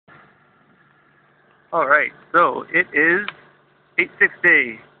Alright, so it is 8/6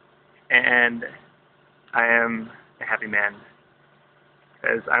 day, and I am a happy man.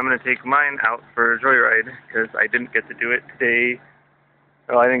 Because I'm going to take mine out for a joyride, because I didn't get to do it today.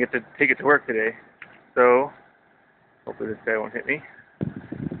 Well, I didn't get to take it to work today. So, hopefully this guy won't hit me.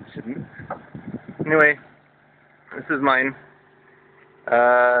 Shouldn't. Anyway, this is mine.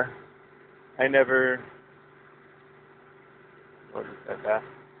 I never... I'll just that fast.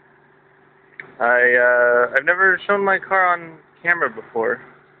 I've never shown my car on camera before,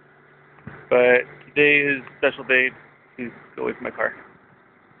 but today is a special day. Please go away from my car.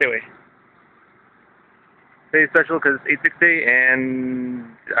 Stay away. Today's special because it's 8/6 day and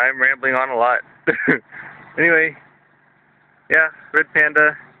I'm rambling on a lot. Anyway, yeah, red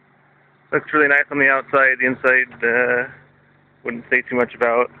Panda. Looks really nice on the outside. The inside, wouldn't say too much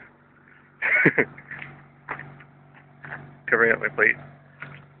about. Covering up my plate.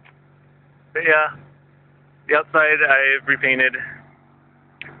 But yeah, the outside I've repainted.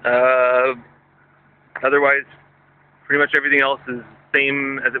 Otherwise, pretty much everything else is the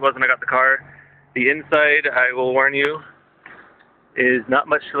same as it was when I got the car. The inside, I will warn you, is not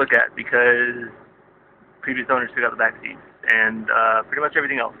much to look at because previous owners took out the back seats and pretty much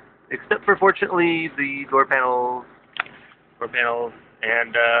everything else, except for fortunately the door panels,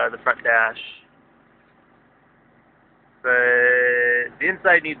 and the front dash. But the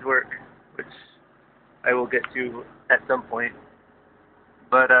inside needs work, which I will get to at some point.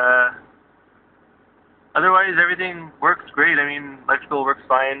 But otherwise, everything works great. I mean, electrical works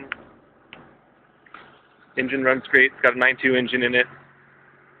fine. Engine runs great. It's got a 9.2 engine in it.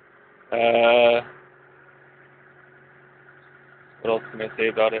 What else can I say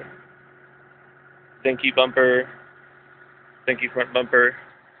about it? Stanky bumper. Stanky front bumper.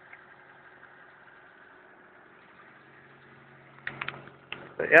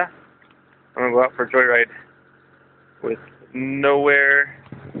 But yeah, I'm gonna go out for a joyride with nowhere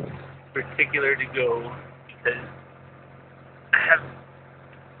particular to go because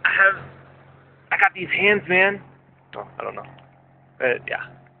I got these hands, man. Oh, I don't know. But yeah,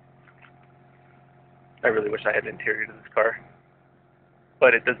 I really wish I had an interior to this car,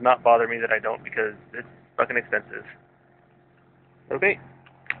 but it does not bother me that I don't because it's fucking expensive. Okay.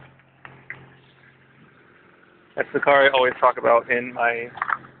 That's the car I always talk about in my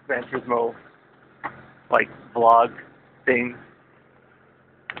Gran Turismo, like, vlog thing.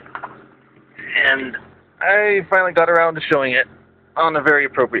 And I finally got around to showing it on a very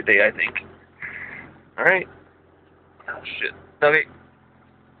appropriate day, I think. Alright. Oh, shit. Okay.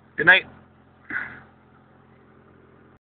 Good night.